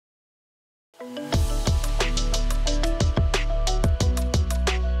Welcome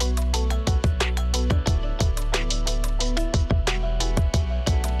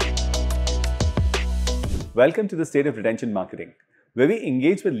to the State of Retention Marketing, where we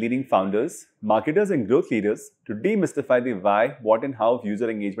engage with leading founders, marketers, and growth leaders to demystify the why, what, and how of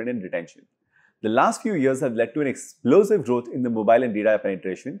user engagement and retention. The last few years have led to an explosive growth in the mobile and data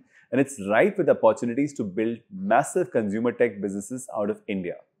penetration, and it's ripe with opportunities to build massive consumer tech businesses out of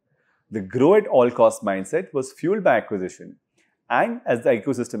India. The grow at all cost mindset was fueled by acquisition. And as the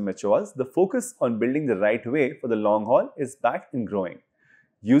ecosystem matures, the focus on building the right way for the long haul is back in growing.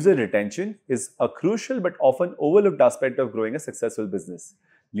 User retention is a crucial but often overlooked aspect of growing a successful business.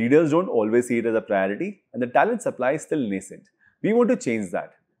 Leaders don't always see it as a priority, and the talent supply is still nascent. We want to change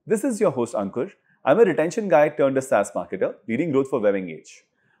that. This is your host Ankur. I'm a retention guy turned a SaaS marketer, leading growth for WebEngage.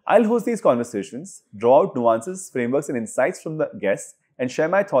 I'll host these conversations, draw out nuances, frameworks, and insights from the guests, and share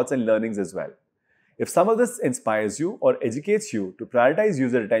my thoughts and learnings as well. If some of this inspires you or educates you to prioritize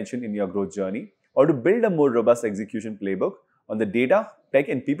user retention in your growth journey, or to build a more robust execution playbook on the data, tech,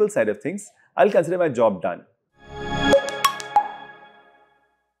 and people side of things, I'll consider my job done.